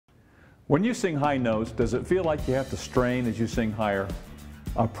When you sing high notes, does it feel like you have to strain as you sing higher?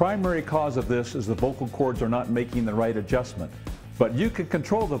 A primary cause of this is the vocal cords are not making the right adjustment. But you can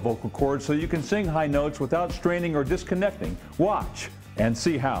control the vocal cords so you can sing high notes without straining or disconnecting. Watch and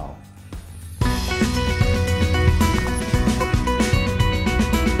see how.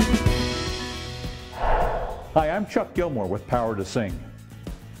 Hi, I'm Chuck Gilmore with Power to Sing.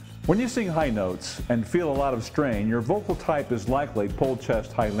 When you sing high notes and feel a lot of strain, your vocal type is likely pulled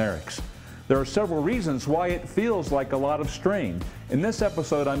chest high larynx. There are several reasons why it feels like a lot of strain. In this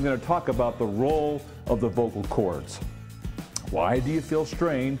episode, I'm going to talk about the role of the vocal cords. Why do you feel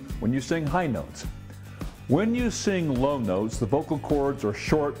strain when you sing high notes? When you sing low notes, the vocal cords are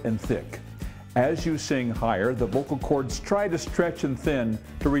short and thick. As you sing higher, the vocal cords try to stretch and thin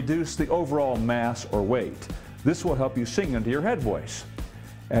to reduce the overall mass or weight. This will help you sing into your head voice.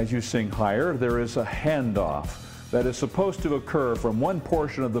 As you sing higher, there is a handoff that is supposed to occur from one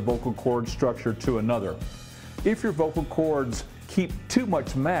portion of the vocal cord structure to another. If your vocal cords keep too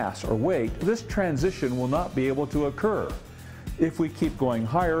much mass or weight, this transition will not be able to occur. If we keep going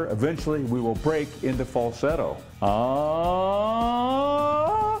higher, eventually we will break into falsetto.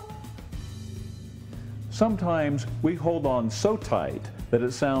 Sometimes we hold on so tight that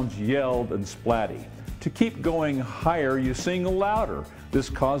it sounds yelled and splatty. To keep going higher, you sing louder. This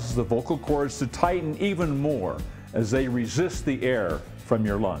causes the vocal cords to tighten even more as they resist the air from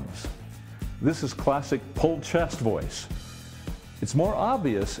your lungs. This is classic pulled chest voice. It's more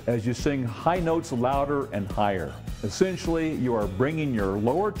obvious as you sing high notes louder and higher. Essentially, you are bringing your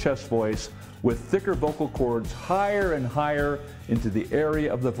lower chest voice with thicker vocal cords higher and higher into the area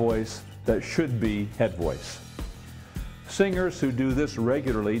of the voice that should be head voice. Singers who do this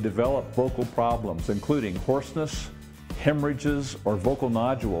regularly develop vocal problems, including hoarseness, hemorrhages, or vocal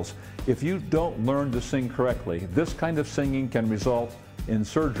nodules. If you don't learn to sing correctly, this kind of singing can result in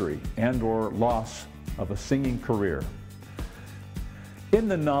surgery and/or loss of a singing career. In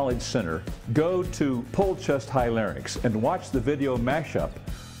the Knowledge Center, go to Pull Chest High Larynx and watch the video mashup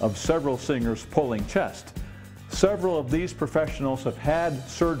of several singers pulling chest. Several of these professionals have had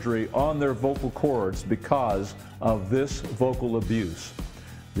surgery on their vocal cords because of this vocal abuse.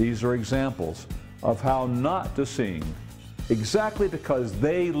 These are examples of how not to sing, exactly because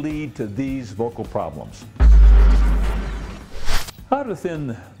they lead to these vocal problems. How to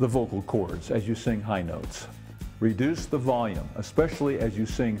thin the vocal cords as you sing high notes. Reduce the volume, especially as you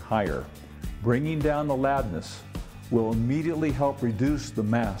sing higher. Bringing down the loudness will immediately help reduce the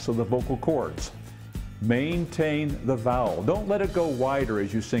mass of the vocal cords. Maintain the vowel. Don't let it go wider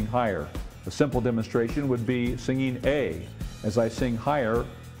as you sing higher. A simple demonstration would be singing A. As I sing higher,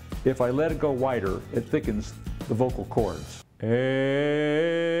 if I let it go wider, it thickens the vocal cords. A.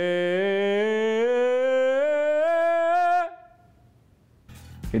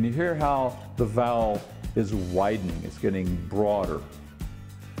 Can you hear how the vowel is widening? It's getting broader.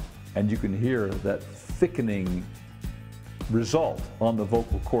 And you can hear that thickening result on the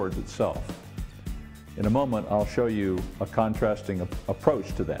vocal cords itself. In a moment, I'll show you a contrasting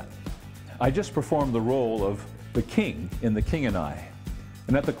approach to that. I just performed the role of the king in The King and I.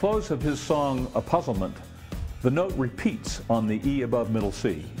 And at the close of his song, A Puzzlement, the note repeats on the E above middle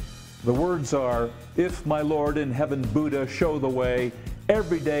C. The words are, "If my Lord in heaven Buddha show the way,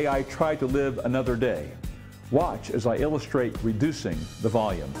 every day I try to live another day." Watch as I illustrate reducing the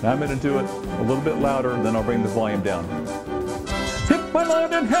volume. Now I'm going to do it a little bit louder, and then I'll bring the volume down. If my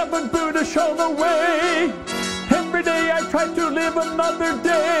Lord in heaven Buddha show the way, every day I try to live another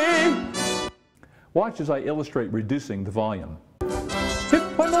day. Watch as I illustrate reducing the volume.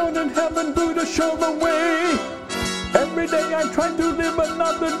 If my Lord in heaven Buddha show the way, every day I try to live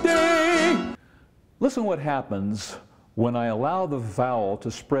another day. Listen what happens when I allow the vowel to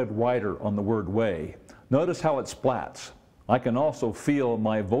spread wider on the word way. Notice how it splats. I can also feel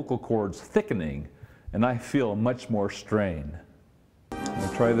my vocal cords thickening, and I feel much more strain. I'm going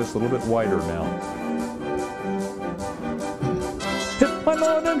to try this a little bit wider now. If my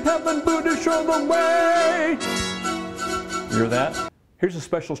Lord in heaven Buddha show the way. You hear that? Here's a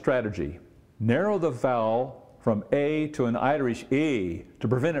special strategy. Narrow the vowel from A to an Irish E to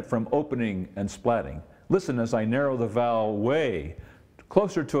prevent it from opening and splatting. Listen as I narrow the vowel way,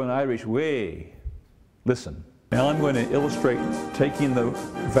 closer to an Irish way. Listen. Now I'm going to illustrate taking the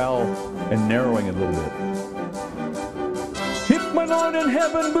vowel and narrowing it a little bit. If my Lord in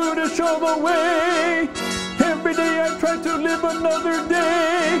heaven Buddha show the way, every day I try to live another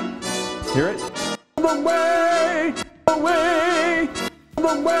day. Hear it? The way, the way,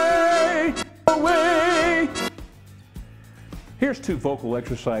 the way, the way. Here's 2 vocal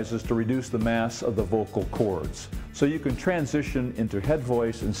exercises to reduce the mass of the vocal cords, so you can transition into head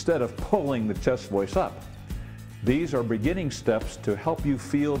voice instead of pulling the chest voice up. These are beginning steps to help you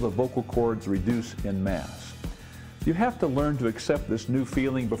feel the vocal cords reduce in mass. You have to learn to accept this new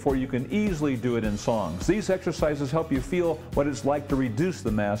feeling before you can easily do it in songs. These exercises help you feel what it's like to reduce the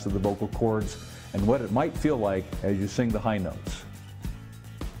mass of the vocal cords and what it might feel like as you sing the high notes.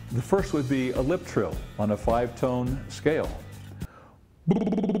 The first would be a lip trill on a 5-tone scale.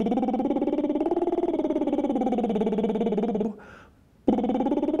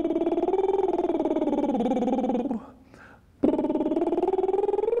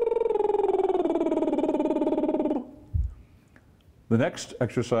 The next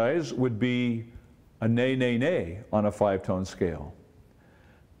exercise would be a nay, nay, nay on a 5-tone scale.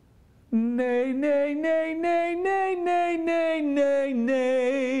 Nay, nay, nay, nay, nay, nay, nay, nay,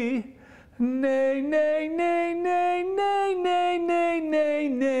 nay. Nay, nay, nay, nay, nay, nay, nay, nay,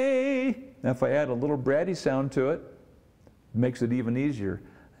 nay. Now if I add a little bratty sound to it, it makes it even easier.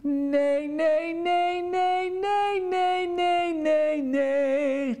 Nay, nay, nay, nay, nay, nay, nay, nay,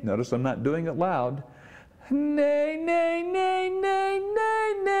 nay. Notice I'm not doing it loud. Nay, nay, nay, nay,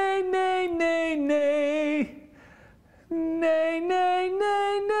 nay, nay, nay, nay, nay. Nay, nay,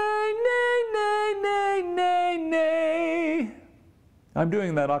 nay, nay, nay, nay, nay, nay, nay. I'm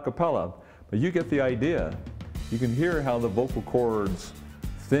doing that a cappella, but you get the idea. You can hear how the vocal cords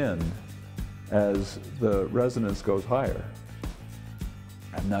thin as the resonance goes higher.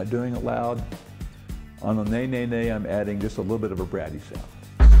 I'm not doing it loud. On the nay, nay, nay, I'm adding just a little bit of a bratty sound.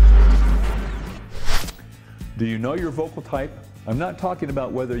 Do you know your vocal type? I'm not talking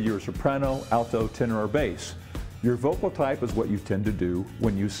about whether you're soprano, alto, tenor, or bass. Your vocal type is what you tend to do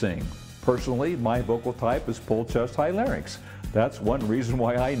when you sing. Personally, my vocal type is full chest high larynx. That's one reason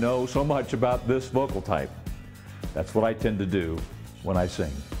why I know so much about this vocal type. That's what I tend to do when I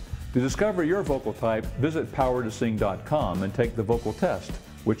sing. To discover your vocal type, visit powertosing.com and take the vocal test,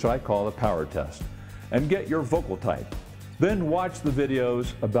 which I call the power test, and get your vocal type. Then watch the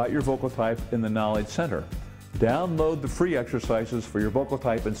videos about your vocal type in the Knowledge Center. Download the free exercises for your vocal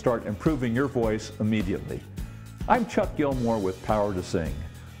type and start improving your voice immediately. I'm Chuck Gilmore with Power to Sing.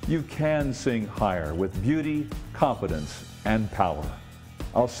 You can sing higher with beauty, confidence, and power.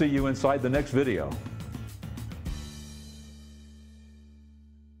 I'll see you inside the next video.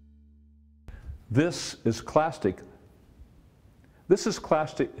 This is classic. This is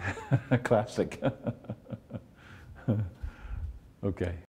classic. Classic. Okay.